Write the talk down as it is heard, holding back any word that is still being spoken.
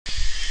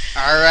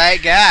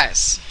Alright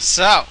guys,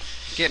 so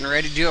getting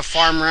ready to do a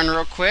farm run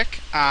real quick.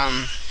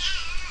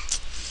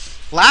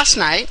 Last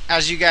night,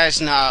 as you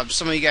guys know,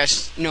 some of you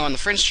guys know in the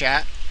French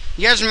chat,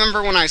 you guys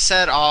remember when I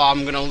said, oh,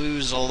 I'm gonna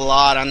lose a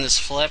lot on this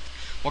flip?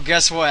 Well,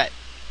 guess what?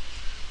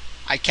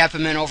 I kept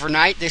them in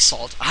overnight, they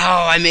sold.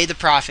 Oh, I made the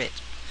profit.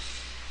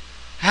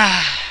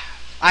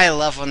 I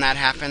love when that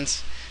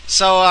happens.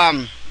 So,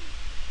 I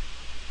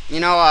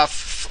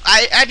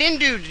didn't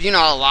do,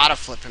 a lot of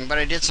flipping, but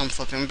I did some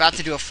flipping. I'm about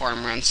to do a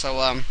farm run,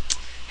 so,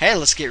 hey,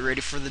 let's get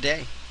ready for the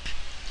day.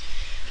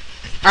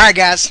 Alright,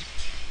 guys.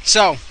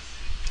 So,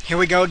 here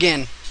we go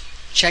again.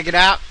 Check it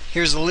out.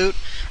 Here's the loot.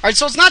 Alright,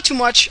 so it's not too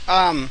much.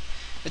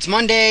 It's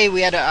Monday.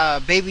 We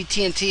had baby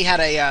TNT had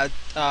a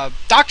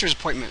doctor's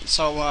appointment.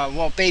 So,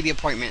 well, baby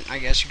appointment, I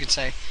guess you could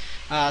say.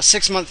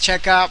 6-month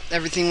checkup.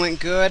 Everything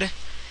went good.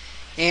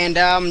 And,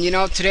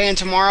 today and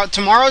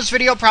tomorrow's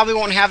video probably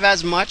won't have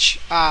as much.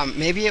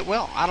 Maybe it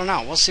will. I don't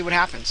know. We'll see what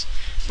happens.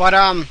 But,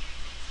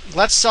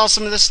 let's sell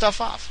some of this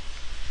stuff off.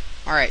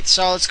 Alright,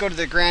 so let's go to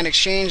the Grand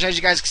Exchange. As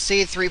you guys can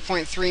see,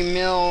 3.3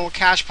 mil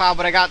cash pile.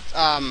 But I got,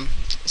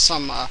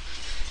 some,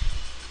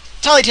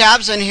 tally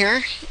tabs in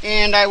here.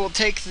 And I will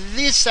take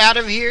this out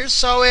of here.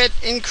 So it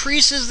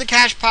increases the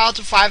cash pile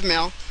to 5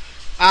 mil.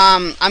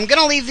 I'm going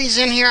to leave these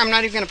in here. I'm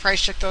not even going to price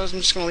check those.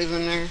 I'm just going to leave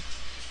them there.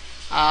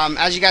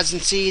 As you guys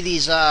can see,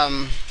 these are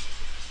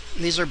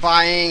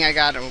buying. I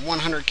got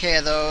 100k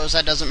of those.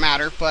 That doesn't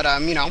matter, but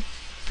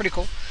pretty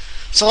cool.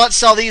 So let's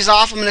sell these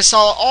off. I'm going to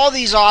sell all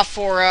these off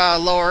for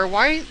lower.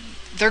 Why?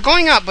 They're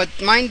going up, but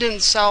mine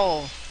didn't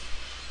sell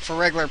for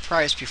regular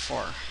price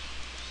before.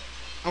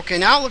 Okay,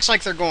 now it looks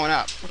like they're going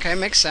up. Okay,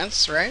 makes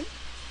sense, right?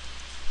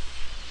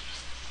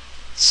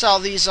 Sell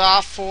these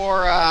off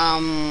for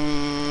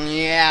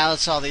yeah,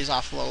 let's sell these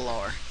off a little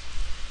lower.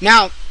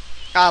 Now,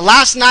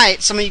 last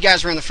night, some of you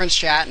guys were in the French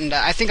chat, and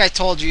I think I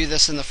told you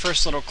this in the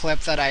first little clip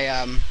that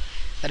I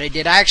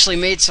did. I actually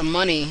made some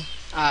money.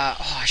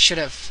 Oh, I should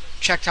have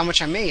checked how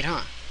much I made,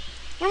 huh?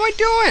 What am I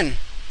doing?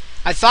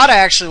 I thought I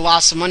actually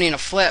lost some money in a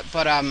flip,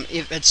 but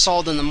it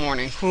sold in the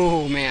morning.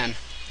 Ooh, man.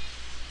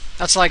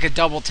 That's like a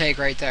double take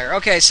right there.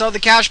 Okay, so the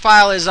cash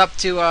pile is up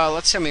to,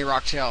 let's see how many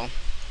Rocktail.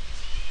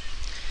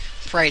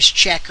 Price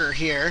checker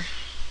here.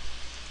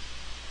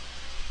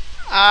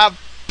 Not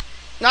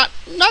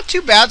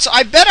too bad. So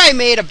I bet I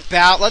made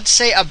about, let's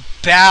say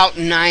about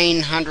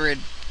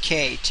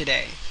 900k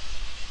today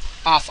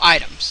off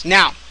items.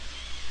 Now,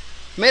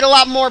 made a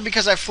lot more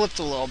because I flipped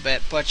a little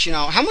bit, but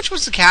how much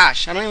was the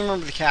cash? I don't even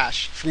remember the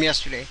cash from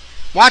yesterday.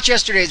 Watch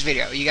yesterday's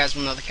video. You guys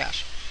will know the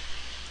cash.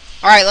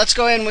 Alright, let's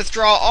go ahead and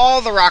withdraw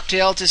all the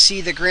Rocktail to see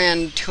the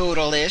grand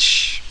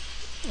total-ish.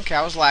 Okay,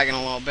 I was lagging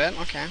a little bit.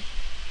 Okay.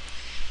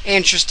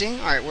 Interesting.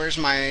 Alright, where's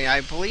my,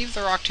 I believe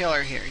the Rocktail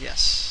are here.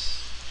 Yes.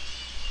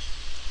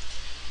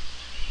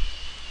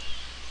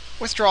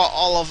 Withdraw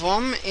all of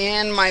them,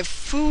 and my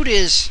food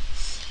is,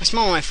 I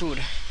smell my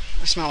food.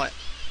 I smell it.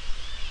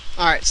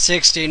 Alright,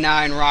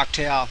 69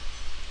 Rocktail.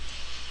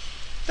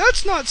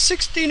 That's not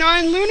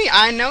 69 Looney.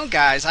 I know,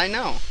 guys, I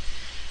know.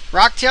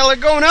 Rocktail are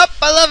going up.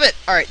 I love it.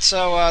 Alright,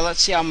 so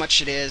let's see how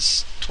much it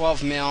is.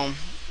 12 mil.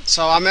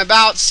 So I'm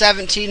about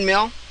 17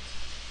 mil.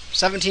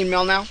 17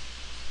 mil now.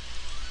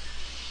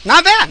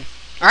 Not bad.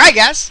 Alright,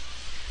 guys.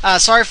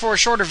 Sorry for a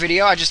shorter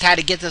video. I just had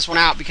to get this one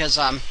out because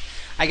I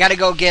gotta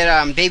go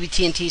get baby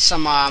TNT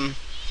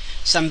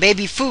some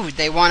baby food.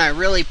 They want to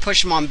really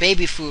push them on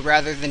baby food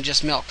rather than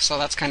just milk, so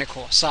that's kind of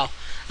cool. So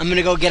I'm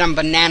gonna go get them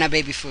banana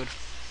baby food.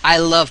 I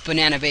love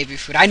banana baby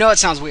food. I know it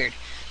sounds weird,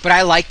 but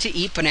I like to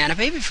eat banana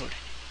baby food.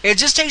 It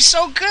just tastes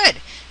so good.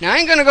 Now I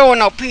ain't gonna go with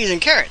no peas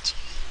and carrots,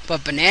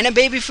 but banana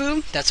baby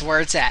food, that's where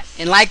it's at.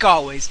 And like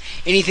always,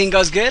 anything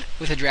goes good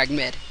with a Dragon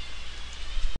Mid.